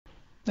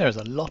There is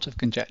a lot of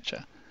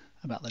conjecture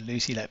about the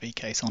Lucy Letby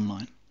case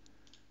online.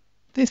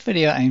 This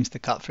video aims to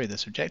cut through the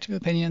subjective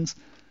opinions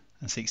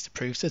and seeks to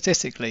prove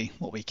statistically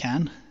what we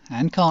can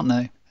and can't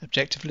know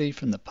objectively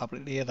from the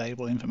publicly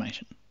available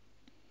information.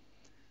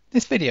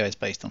 This video is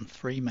based on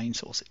three main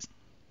sources.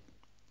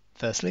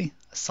 Firstly,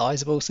 a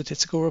sizable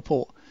statistical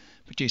report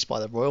produced by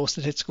the Royal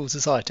Statistical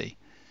Society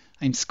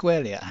aimed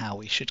squarely at how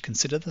we should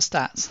consider the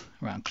stats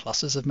around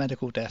clusters of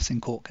medical deaths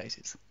in court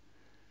cases.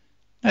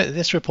 Note that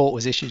this report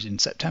was issued in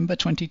September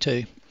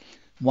 22,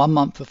 1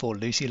 month before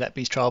Lucy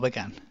Letby's trial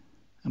began,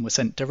 and was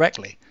sent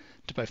directly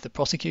to both the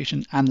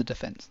prosecution and the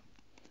defence.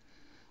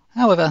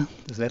 However,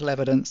 there's little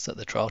evidence that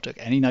the trial took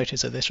any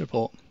notice of this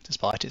report,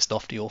 despite its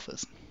lofty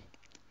authors.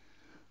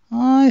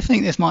 I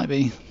think this might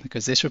be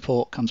because this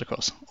report comes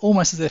across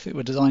almost as if it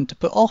were designed to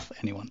put off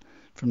anyone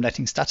from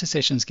letting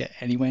statisticians get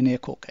anywhere near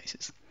court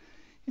cases.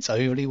 It's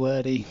overly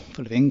wordy,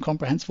 full of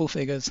incomprehensible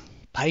figures,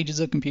 pages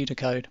of computer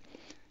code,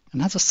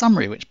 and has a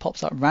summary which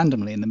pops up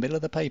randomly in the middle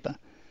of the paper,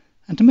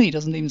 and to me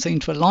doesn't even seem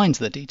to align to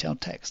the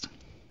detailed text.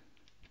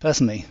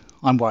 Personally,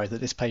 I'm worried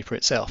that this paper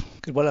itself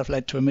could well have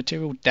led to a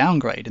material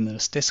downgrade in the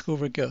statistical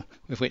rigour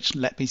with which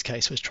Letby's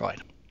case was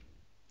tried.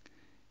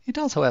 It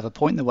does, however,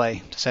 point the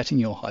way to setting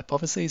your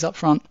hypotheses up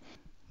front,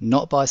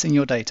 not biasing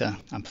your data,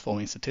 and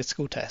performing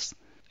statistical tests,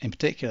 in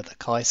particular the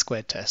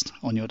chi-squared test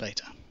on your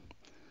data.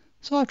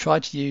 So I've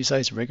tried to use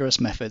those rigorous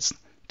methods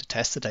to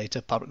test the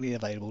data publicly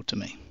available to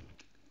me.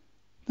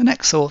 The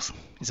next source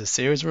is a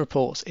series of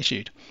reports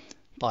issued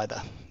by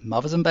the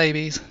Mothers and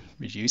Babies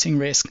Reducing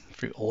Risk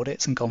Through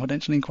Audits and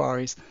Confidential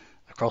Inquiries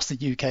across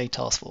the UK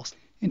Task Force,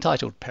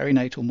 entitled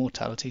Perinatal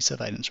Mortality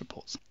Surveillance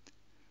Reports.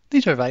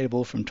 These are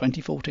available from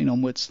 2014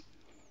 onwards.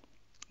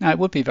 Now, it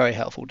would be very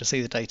helpful to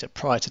see the data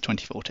prior to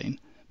 2014,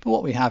 but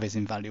what we have is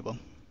invaluable.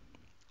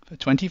 For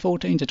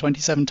 2014 to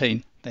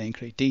 2017, they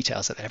include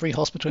details at every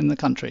hospital in the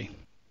country,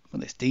 but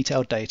this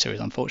detailed data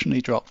is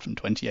unfortunately dropped from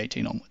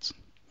 2018 onwards.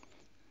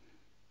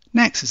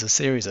 Next is a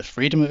series of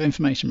Freedom of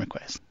Information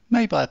requests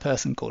made by a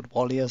person called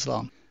Wally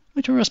Aslam,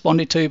 which were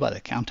responded to by the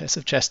Countess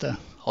of Chester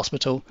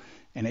Hospital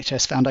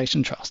NHS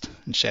Foundation Trust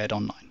and shared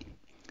online.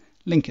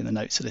 Link in the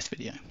notes to this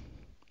video.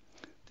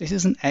 This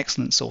is an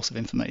excellent source of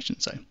information,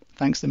 so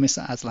thanks to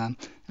Mr. Aslam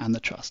and the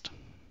Trust.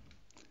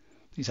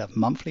 These have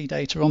monthly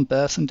data on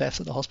births and deaths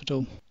at the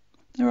hospital.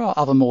 There are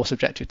other more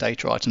subjective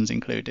data items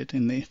included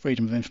in the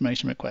Freedom of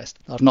Information request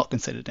that I've not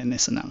considered in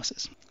this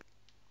analysis.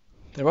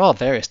 There are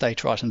various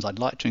data items I'd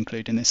like to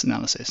include in this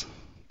analysis,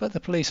 but the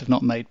police have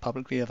not made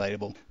publicly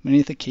available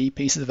many of the key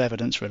pieces of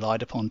evidence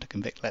relied upon to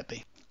convict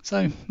Letby.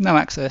 So, no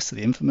access to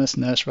the infamous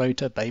nurse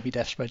rota baby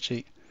death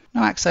spreadsheet,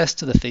 no access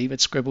to the fevered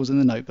scribbles in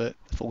the notebook,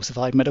 the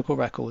falsified medical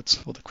records,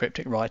 or the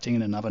cryptic writing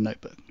in another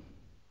notebook.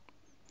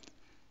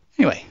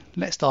 Anyway,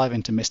 let's dive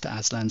into Mr.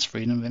 Aslam's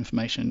Freedom of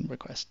Information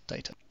request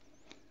data.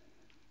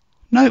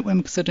 Note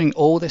when considering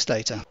all this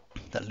data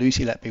that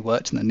Lucy Letby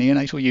worked in the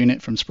neonatal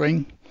unit from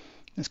spring,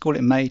 let's call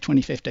it May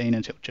 2015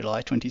 until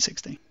July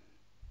 2016.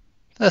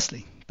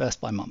 Firstly, births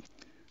by month.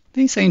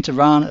 These seem to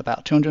run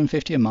about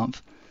 250 a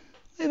month,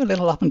 with a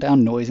little up and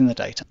down noise in the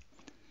data.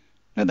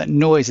 Note that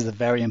noise is a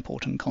very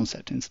important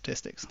concept in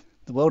statistics.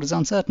 The world is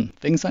uncertain,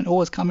 things don't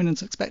always come in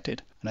as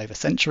expected, and over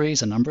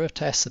centuries a number of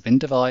tests have been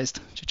devised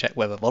to check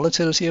whether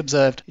volatility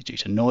observed is due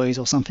to noise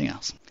or something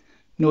else.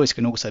 Noise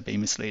can also be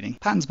misleading.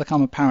 Patterns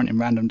become apparent in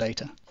random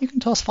data. You can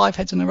toss 5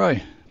 heads in a row,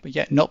 but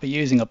yet not be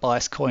using a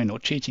biased coin or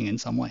cheating in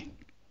some way.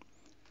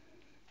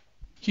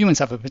 Humans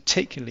have a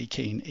particularly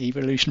keen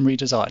evolutionary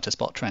desire to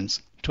spot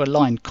trends, to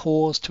align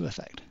cause to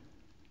effect.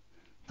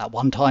 That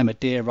one time a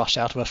deer rushed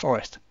out of a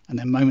forest, and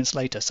then moments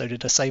later so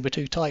did a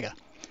saber-toothed tiger,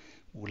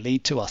 will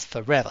lead to us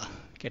forever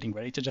getting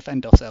ready to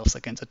defend ourselves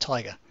against a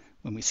tiger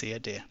when we see a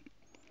deer.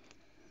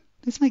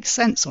 This makes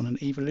sense on an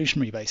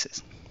evolutionary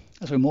basis,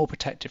 as we're more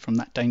protected from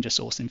that danger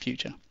source in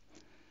future.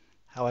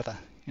 However,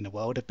 in a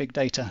world of big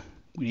data,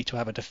 we need to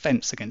have a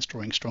defence against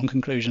drawing strong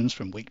conclusions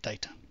from weak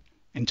data.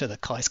 Enter the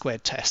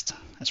chi-squared test,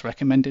 as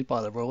recommended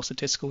by the Royal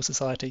Statistical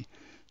Society,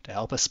 to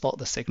help us spot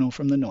the signal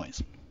from the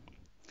noise.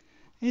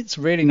 It's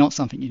really not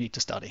something you need to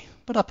study,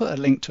 but I put a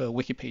link to a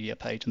Wikipedia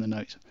page in the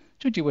notes,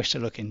 should you wish to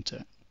look into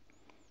it.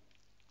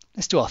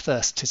 Let's do our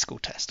first statistical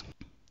test.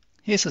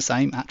 Here's the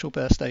same actual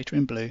birth data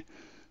in blue,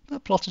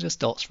 but plotted as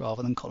dots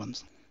rather than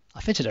columns.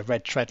 I fitted a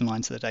red trend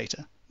line to the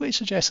data, which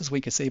suggests, as we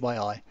can see by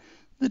eye,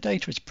 the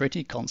data is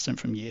pretty constant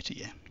from year to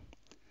year.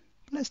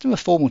 But let's do a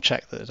formal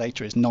check that the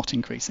data is not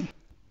increasing.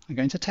 I'm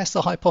going to test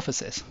the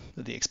hypothesis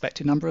that the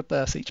expected number of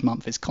births each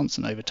month is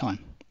constant over time.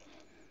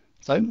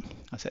 So,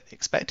 I set the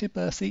expected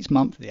births each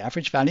month to the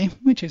average value,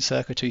 which is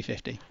circa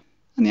 250,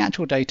 and the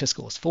actual data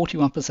scores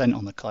 41%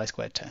 on the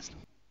chi-squared test.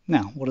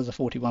 Now, what does a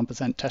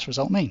 41% test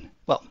result mean?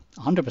 Well,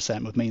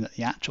 100% would mean that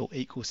the actual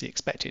equals the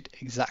expected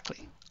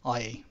exactly,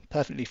 i.e.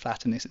 perfectly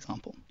flat in this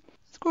example.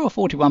 A score of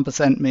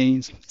 41%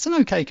 means it's an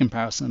okay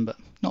comparison, but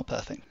not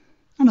perfect.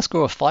 And a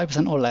score of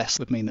 5% or less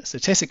would mean that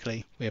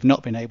statistically we have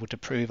not been able to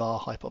prove our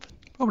hypothesis,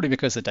 probably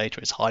because the data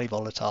is highly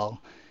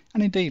volatile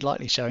and indeed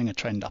likely showing a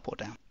trend up or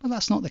down. But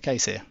that's not the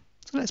case here,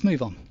 so let's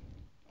move on.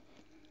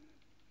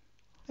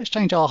 Let's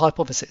change our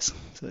hypothesis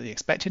so that the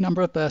expected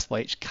number of births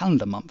by each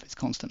calendar month is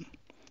constant,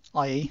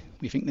 i.e.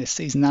 we think there's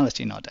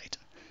seasonality in our data,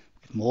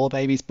 with more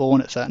babies born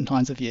at certain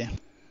times of year.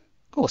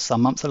 Of course,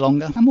 some months are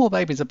longer, and more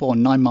babies are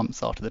born 9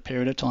 months after the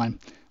period of time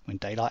when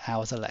daylight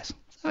hours are less.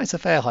 So it's a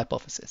fair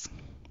hypothesis.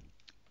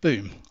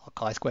 Boom, our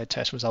chi-squared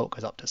test result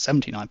goes up to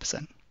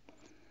 79%.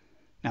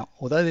 Now,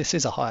 although this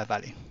is a higher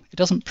value, it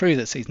doesn't prove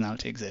that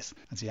seasonality exists,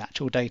 as the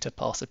actual data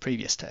passed the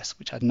previous test,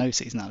 which had no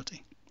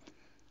seasonality.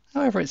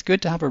 However, it's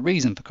good to have a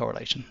reason for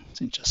correlation,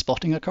 since just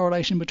spotting a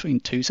correlation between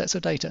two sets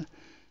of data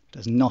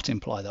does not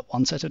imply that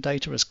one set of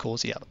data has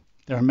caused the other.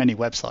 There are many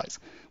websites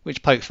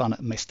which poke fun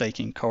at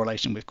mistaking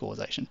correlation with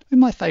causation, with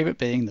my favourite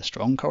being the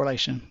strong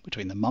correlation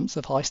between the months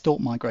of high stork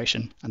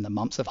migration and the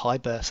months of high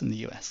births in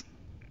the US.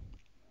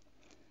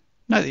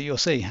 Note that you'll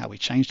see how we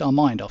changed our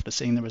mind after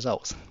seeing the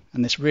results,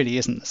 and this really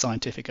isn't the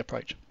scientific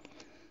approach.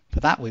 For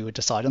that, we would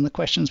decide on the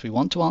questions we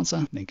want to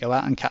answer, then go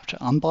out and capture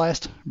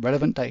unbiased,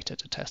 relevant data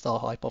to test our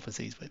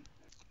hypotheses with.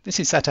 This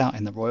is set out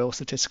in the Royal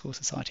Statistical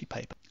Society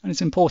paper, and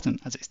it's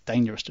important as it's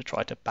dangerous to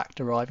try to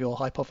back-derive your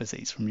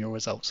hypotheses from your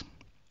results.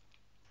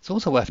 It's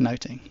also worth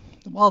noting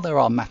that while there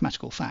are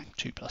mathematical facts,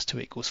 2 +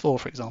 2 = 4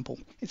 for example,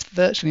 it's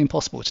virtually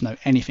impossible to know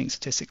anything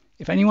statistically.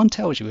 If anyone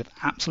tells you with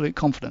absolute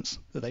confidence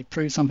that they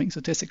proved something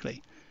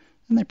statistically,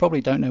 then they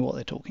probably don't know what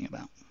they're talking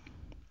about.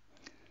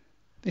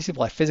 This is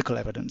why physical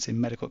evidence in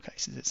medical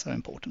cases is so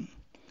important.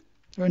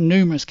 There are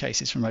numerous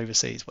cases from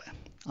overseas where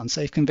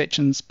unsafe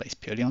convictions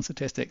based purely on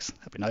statistics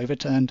have been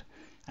overturned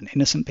and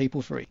innocent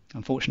people free,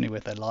 unfortunately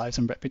with their lives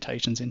and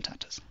reputations in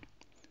tatters.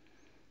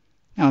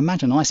 Now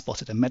imagine I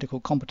spotted a medical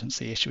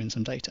competency issue in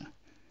some data.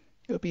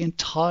 It would be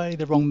entirely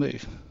the wrong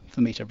move for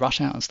me to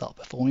rush out and start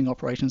performing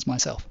operations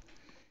myself.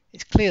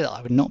 It's clear that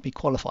I would not be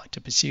qualified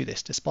to pursue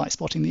this despite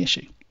spotting the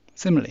issue.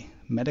 Similarly,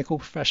 medical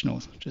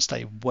professionals should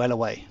stay well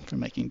away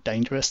from making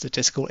dangerous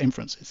statistical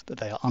inferences that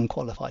they are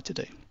unqualified to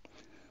do.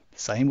 The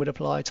same would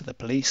apply to the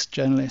police,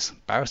 journalists,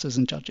 barristers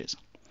and judges.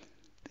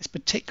 This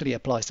particularly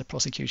applies to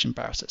prosecution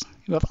barristers,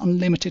 who have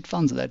unlimited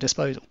funds at their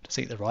disposal to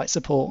seek the right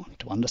support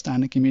to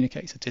understand and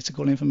communicate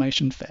statistical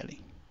information fairly.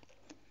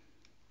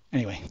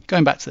 Anyway,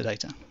 going back to the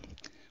data.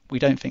 We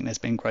don't think there's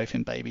been growth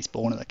in babies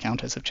born at the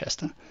Countess of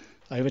Chester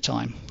over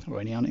time, or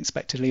any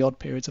unexpectedly odd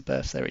periods of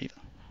birth there either.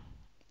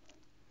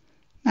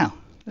 Now,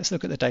 let's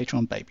look at the data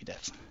on baby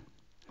deaths.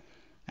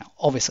 Now,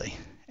 obviously,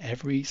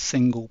 every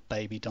single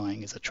baby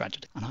dying is a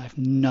tragedy, and I have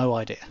no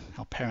idea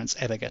how parents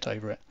ever get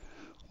over it,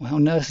 or how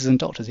nurses and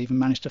doctors even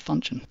manage to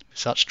function with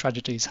such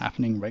tragedies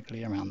happening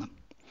regularly around them.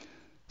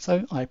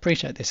 So I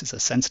appreciate this is a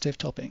sensitive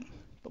topic,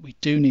 but we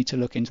do need to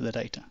look into the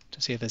data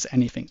to see if there's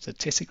anything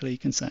statistically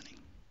concerning.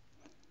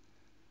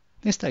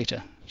 This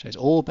data shows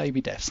all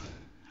baby deaths,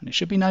 and it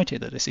should be noted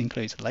that this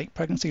includes late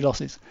pregnancy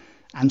losses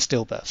and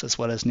stillbirths as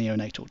well as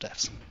neonatal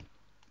deaths.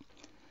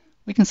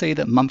 We can see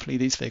that monthly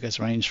these figures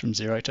range from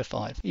 0 to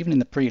 5, even in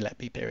the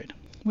pre-Letby period,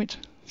 which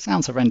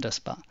sounds horrendous,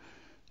 but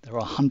there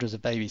are hundreds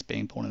of babies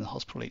being born in the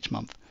hospital each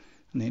month,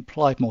 and the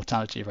implied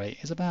mortality rate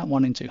is about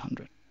 1 in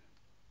 200.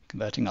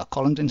 Converting our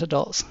columns into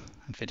dots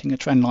and fitting a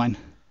trend line,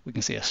 we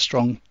can see a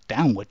strong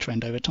downward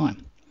trend over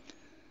time.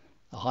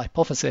 The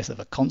hypothesis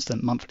of a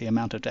constant monthly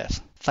amount of deaths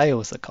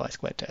fails the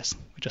chi-squared test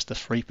with just a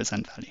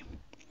 3% value.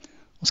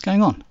 What's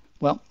going on?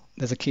 Well,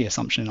 there's a key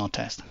assumption in our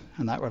test,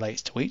 and that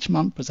relates to each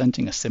month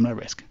presenting a similar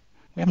risk.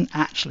 We haven't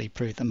actually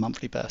proved that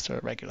monthly births are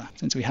irregular,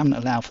 since we haven't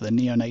allowed for the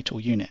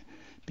neonatal unit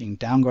being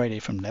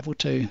downgraded from level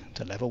 2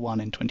 to level 1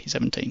 in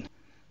 2017.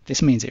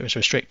 This means it was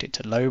restricted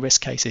to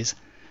low-risk cases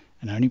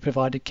and only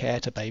provided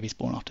care to babies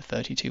born after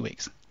 32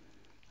 weeks,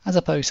 as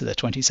opposed to the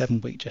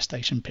 27-week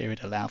gestation period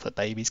allowed for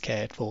babies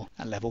cared for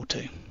at level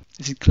 2.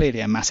 This is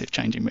clearly a massive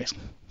change in risk,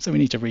 so we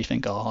need to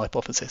rethink our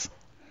hypothesis.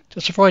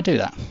 Just before I do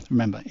that,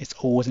 remember it's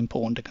always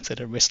important to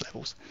consider risk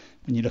levels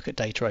when you look at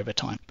data over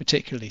time,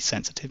 particularly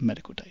sensitive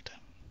medical data.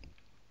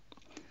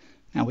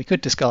 Now we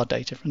could discard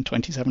data from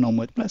 27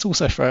 onward, but let's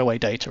also throw away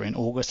data in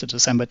August to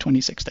December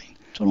 2016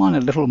 to align a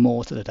little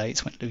more to the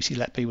dates when Lucy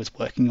Letby was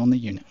working on the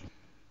unit.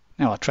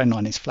 Now our trend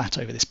line is flat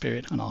over this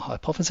period, and our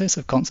hypothesis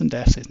of constant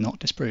deaths is not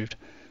disproved,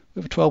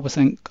 with a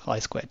 12%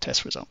 chi-squared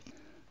test result.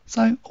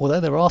 So, although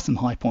there are some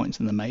high points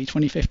in the May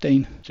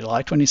 2015,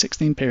 July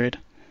 2016 period,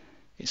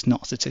 it's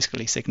not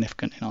statistically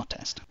significant in our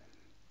test.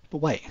 But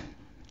wait,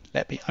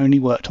 Letby only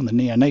worked on the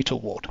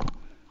neonatal ward.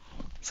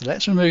 So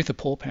let's remove the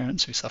poor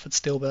parents who suffered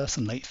stillbirths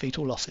and late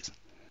fetal losses.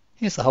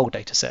 Here's the whole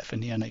data set for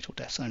neonatal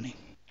deaths only.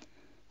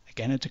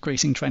 Again a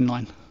decreasing trend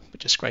line,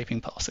 but just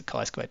scraping past the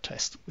chi-squared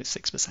test with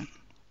 6%.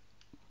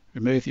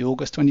 Remove the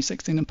August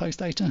 2016 and post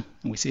data,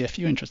 and we see a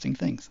few interesting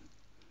things.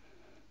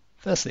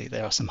 Firstly,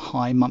 there are some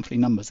high monthly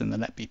numbers in the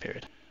Letby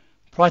period.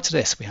 Prior to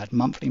this, we had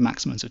monthly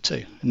maximums of 2,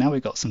 and now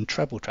we've got some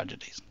treble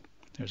tragedies.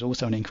 There is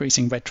also an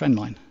increasing red trend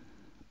line,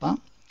 but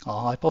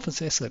our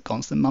hypothesis of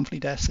constant monthly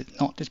deaths is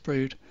not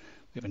disproved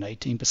with an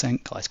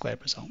 18% chi-squared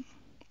result.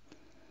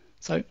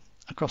 So,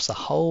 across the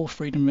whole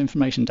freedom of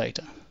information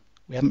data,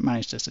 we haven't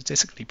managed to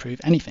statistically prove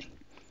anything.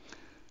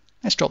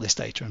 Let's drop this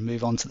data and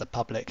move on to the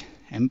public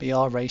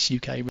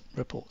MBRRACE-UK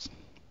reports.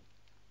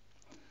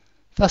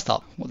 First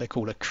up, what they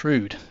call a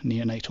crude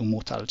neonatal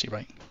mortality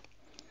rate.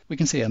 We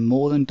can see a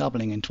more than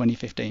doubling in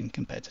 2015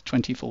 compared to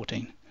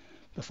 2014,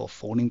 before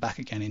falling back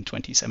again in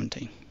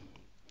 2017.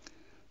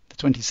 The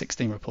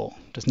 2016 report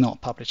does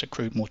not publish a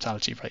crude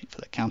mortality rate for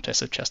the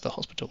Countess of Chester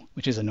Hospital,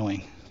 which is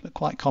annoying, but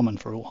quite common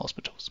for all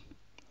hospitals.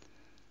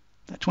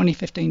 That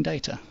 2015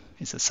 data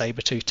is the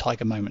saber-toothed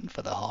tiger moment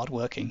for the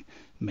hard-working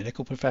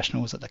medical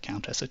professionals at the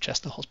Countess of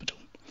Chester Hospital.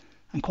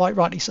 And quite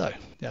rightly so.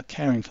 They are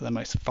caring for the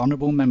most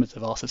vulnerable members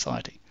of our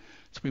society,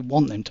 so we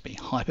want them to be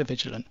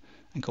hyper-vigilant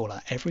and call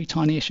out every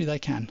tiny issue they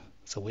can,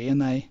 so we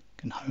and they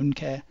can hone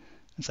care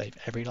and save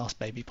every last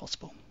baby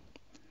possible.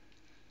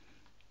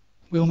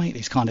 We all make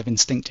these kind of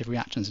instinctive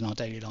reactions in our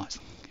daily lives.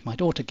 If my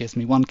daughter gives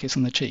me one kiss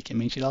on the cheek, it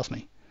means she loves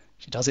me.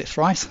 If she does it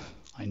thrice,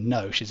 I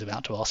know she's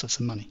about to ask for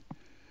some money.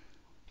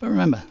 But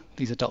remember,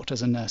 these are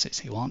doctors and nurses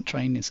who aren't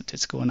trained in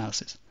statistical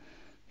analysis,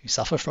 who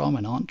suffer from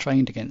and aren't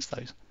trained against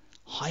those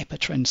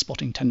hyper-trend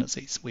spotting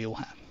tendencies we all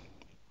have.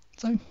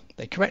 So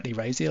they correctly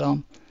raise the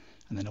alarm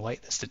and then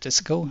await the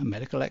statistical and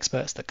medical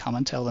experts to come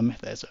and tell them if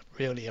there's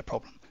really a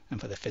problem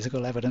and for the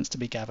physical evidence to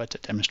be gathered to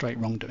demonstrate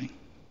wrongdoing.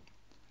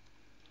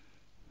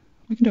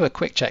 We can do a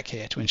quick check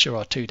here to ensure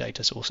our two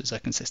data sources are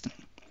consistent.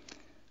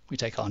 We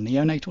take our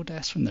neonatal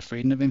deaths from the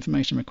Freedom of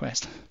Information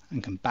request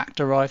and can back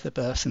derive the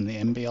births in the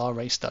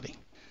MBRRACE study.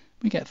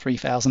 We get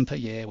 3,000 per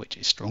year, which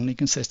is strongly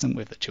consistent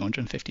with the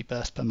 250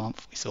 births per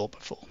month we saw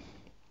before.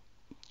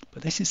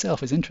 But this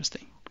itself is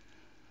interesting.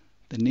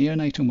 The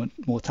neonatal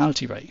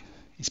mortality rate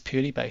is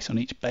purely based on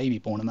each baby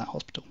born in that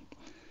hospital.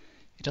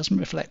 It doesn't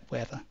reflect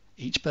whether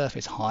each birth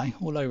is high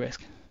or low risk.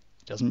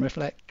 It doesn't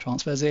reflect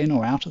transfers in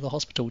or out of the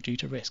hospital due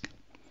to risk.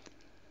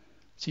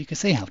 So you can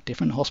see how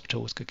different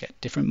hospitals could get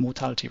different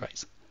mortality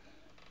rates.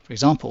 For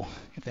example,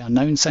 if they are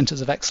known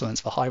centres of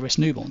excellence for high-risk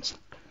newborns,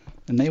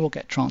 then they will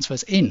get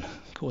transfers in,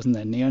 causing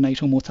their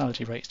neonatal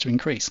mortality rates to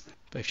increase,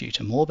 both due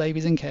to more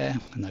babies in care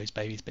and those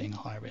babies being a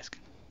higher risk.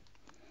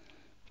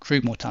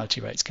 Crude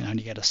mortality rates can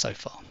only get us so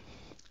far.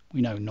 We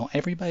know not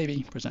every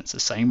baby presents the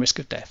same risk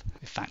of death,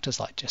 with factors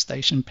like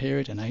gestation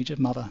period and age of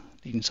mother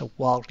leading to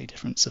wildly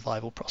different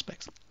survival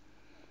prospects.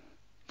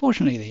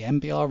 Fortunately, the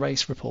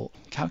MBRRACE report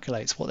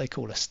calculates what they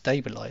call a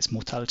stabilised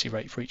mortality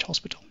rate for each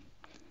hospital.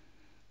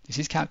 This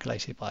is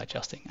calculated by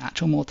adjusting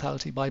actual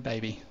mortality by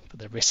baby for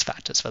the risk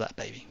factors for that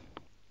baby.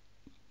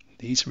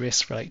 These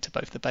risks relate to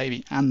both the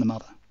baby and the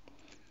mother.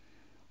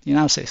 The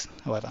analysis,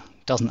 however,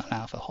 doesn't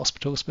allow for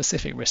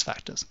hospital-specific risk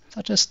factors,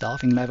 such as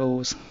staffing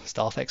levels,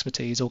 staff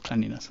expertise or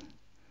cleanliness.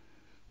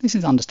 This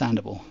is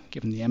understandable,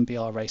 given the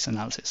MBRRACE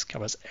analysis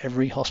covers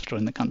every hospital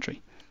in the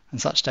country, and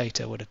such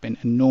data would have been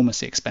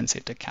enormously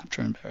expensive to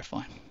capture and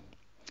verify.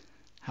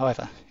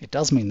 However, it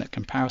does mean that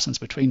comparisons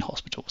between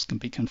hospitals can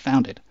be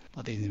confounded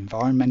by these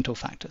environmental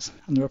factors,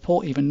 and the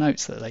report even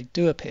notes that they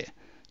do appear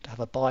to have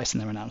a bias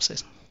in their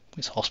analysis,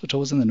 with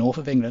hospitals in the north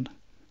of England,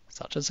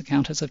 such as the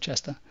Countess of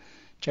Chester,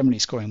 generally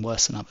scoring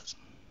worse than others.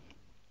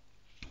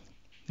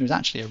 There is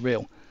actually a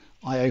real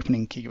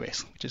eye-opening key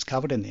risk, which is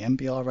covered in the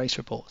MBRRACE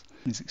report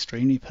and is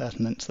extremely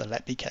pertinent to the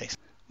Letby case,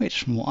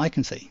 which, from what I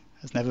can see,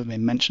 has never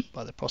been mentioned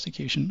by the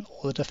prosecution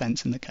or the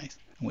defence in the case,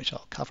 and which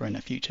I'll cover in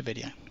a future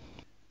video.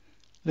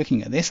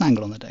 Looking at this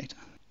angle on the data,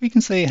 we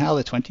can see how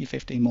the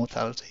 2015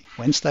 mortality,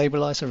 when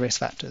stabilised for risk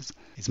factors,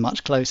 is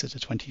much closer to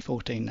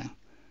 2014 now,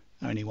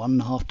 only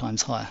 1.5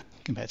 times higher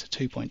compared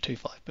to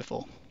 2.25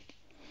 before.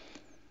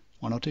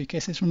 1 or 2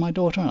 kisses from my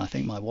daughter and I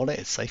think my wallet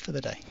is safe for the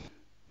day.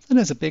 So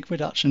there's a big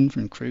reduction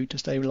from crude to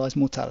stabilised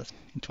mortality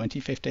in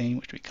 2015,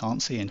 which we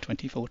can't see in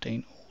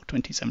 2014 or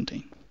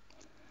 2017.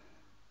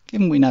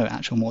 Given we know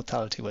actual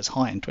mortality was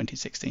high in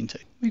 2016 too,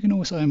 we can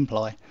also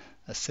imply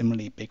a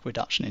similarly big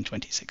reduction in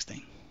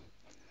 2016.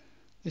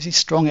 This is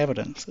strong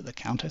evidence that the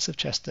Countess of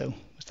Chester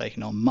was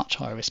taking on much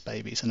higher risk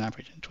babies than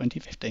average in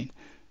 2015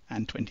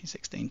 and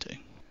 2016 too.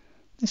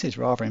 This is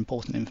rather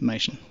important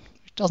information,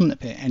 which doesn't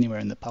appear anywhere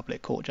in the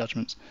public court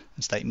judgments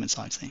and statements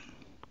I've seen.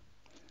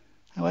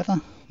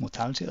 However,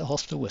 mortality at the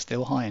hospital was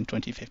still high in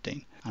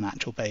 2015 and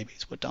actual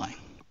babies were dying.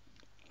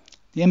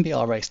 The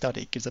MBRRACE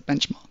study gives a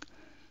benchmark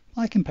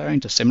by comparing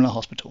to similar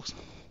hospitals,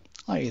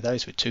 i.e.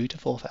 those with 2,000 to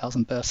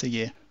 4,000 births a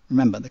year.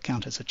 Remember, the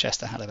Countess of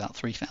Chester had about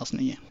 3,000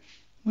 a year.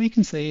 We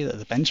can see that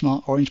the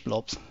benchmark orange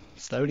blobs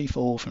slowly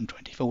fall from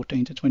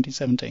 2014 to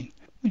 2017,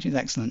 which is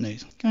excellent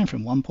news, going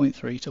from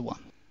 1.3 to 1.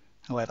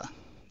 However,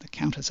 the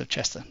Countess of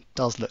Chester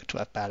does look to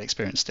have bad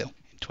experience still.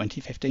 In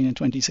 2015 and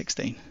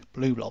 2016,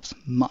 blue blobs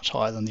much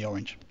higher than the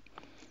orange.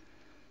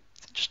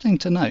 It's interesting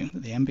to note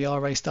that the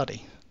MBRRACE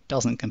study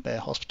doesn't compare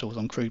hospitals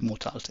on crude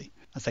mortality,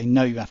 as they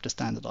know you have to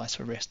standardise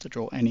for risk to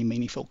draw any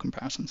meaningful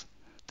comparisons.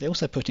 They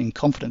also put in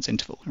confidence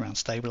interval around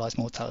stabilised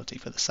mortality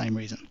for the same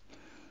reason.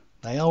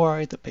 They are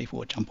worried that people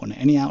will jump on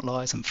any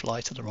outliers and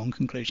fly to the wrong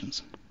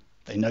conclusions.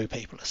 They know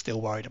people are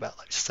still worried about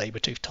those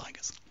saber-toothed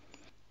tigers.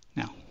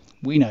 Now,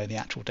 we know the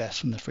actual deaths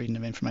from the Freedom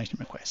of Information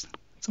request,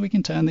 so we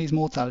can turn these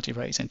mortality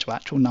rates into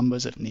actual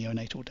numbers of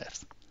neonatal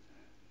deaths.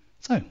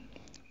 So,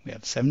 we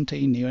have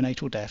 17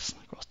 neonatal deaths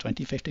across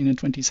 2015 and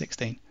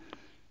 2016,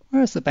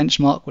 whereas the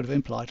benchmark would have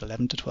implied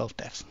 11 to 12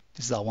 deaths.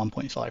 This is our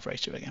 1.5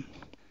 ratio again.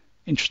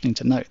 Interesting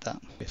to note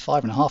that with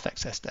 5.5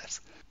 excess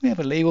deaths, we have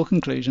a legal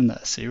conclusion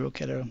that a serial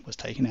killer was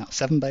taking out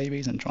 7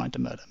 babies and trying to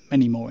murder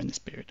many more in this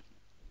period.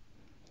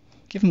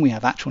 Given we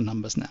have actual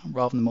numbers now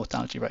rather than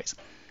mortality rates,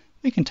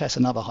 we can test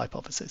another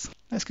hypothesis.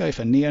 Let's go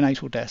for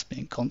neonatal deaths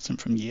being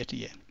constant from year to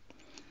year,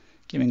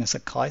 giving us a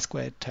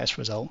chi-squared test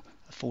result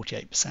of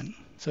 48%.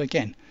 So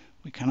again,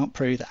 we cannot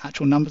prove that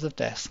actual numbers of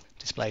deaths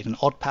displayed an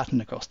odd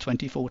pattern across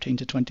 2014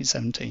 to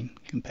 2017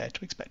 compared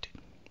to expected.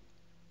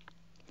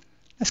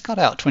 Let's cut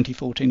out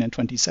 2014 and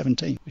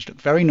 2017, which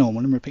look very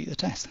normal, and repeat the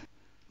test.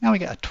 Now we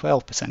get a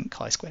 12%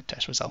 chi-squared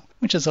test result,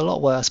 which is a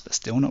lot worse but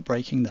still not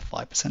breaking the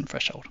 5%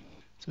 threshold.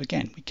 So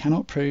again, we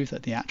cannot prove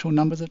that the actual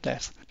numbers of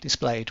deaths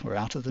displayed were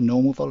out of the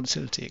normal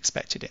volatility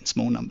expected in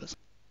small numbers.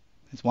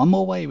 There's one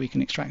more way we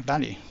can extract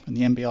value from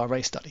the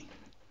MBRRACE study.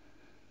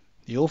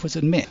 The authors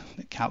admit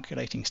that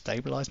calculating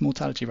stabilised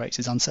mortality rates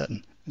is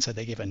uncertain, and so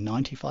they give a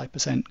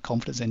 95%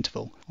 confidence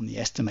interval on the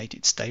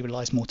estimated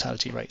stabilised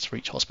mortality rates for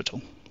each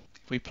hospital.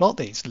 If we plot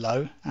these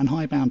low and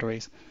high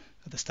boundaries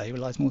of the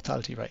stabilised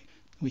mortality rate,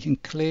 we can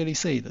clearly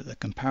see that the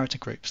comparator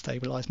group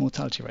stabilised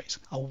mortality rates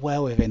are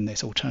well within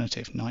this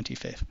alternative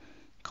 95th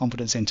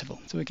confidence interval.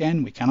 So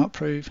again, we cannot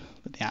prove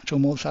that the actual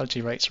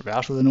mortality rates are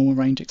out of the normal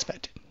range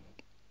expected.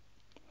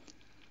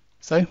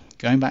 So,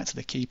 going back to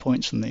the key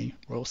points from the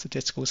Royal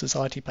Statistical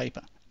Society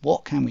paper,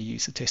 what can we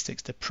use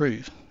statistics to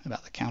prove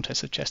about the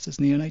Countess of Chester's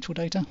neonatal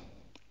data?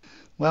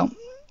 Well,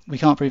 we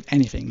can't prove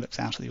anything looks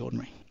out of the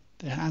ordinary.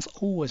 There has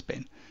always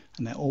been,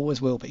 and there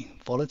always will be,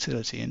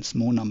 volatility in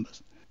small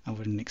numbers, and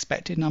with an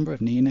expected number of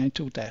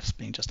neonatal deaths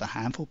being just a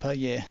handful per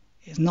year,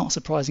 it is not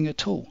surprising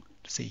at all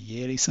to see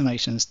yearly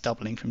summations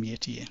doubling from year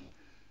to year.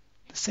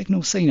 The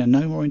signals seen are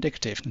no more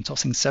indicative than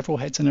tossing several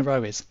heads in a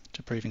row is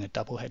to proving a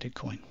double-headed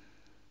coin.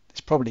 This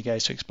probably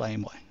goes to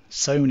explain why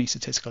so many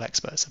statistical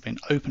experts have been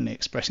openly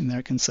expressing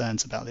their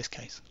concerns about this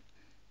case.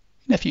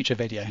 In a future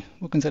video,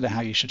 we'll consider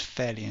how you should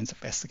fairly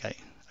investigate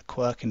a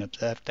quirk in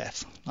observed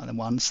deaths like the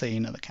one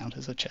seen at the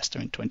Countess of Chester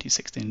in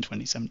 2016 and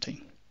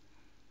 2017.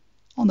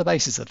 On the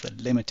basis of the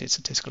limited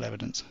statistical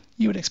evidence,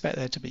 you would expect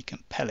there to be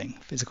compelling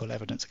physical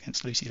evidence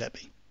against Lucy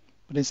Letby.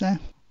 But is there?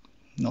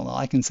 Not that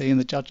I can see in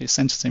the judge's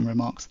sentencing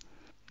remarks.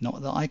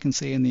 Not that I can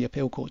see in the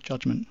appeal court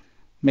judgment.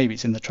 Maybe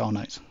it's in the trial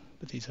notes,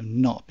 but these have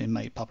not been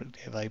made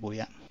publicly available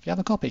yet. If you have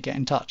a copy, get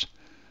in touch,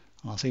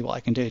 and I'll see what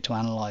I can do to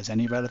analyse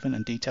any relevant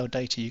and detailed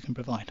data you can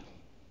provide.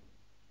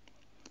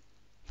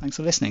 Thanks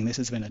for listening. This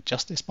has been a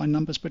Justice by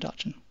Numbers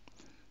production.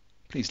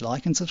 Please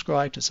like and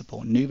subscribe to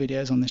support new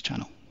videos on this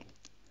channel.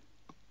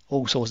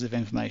 All sources of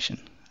information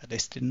are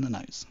listed in the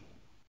notes.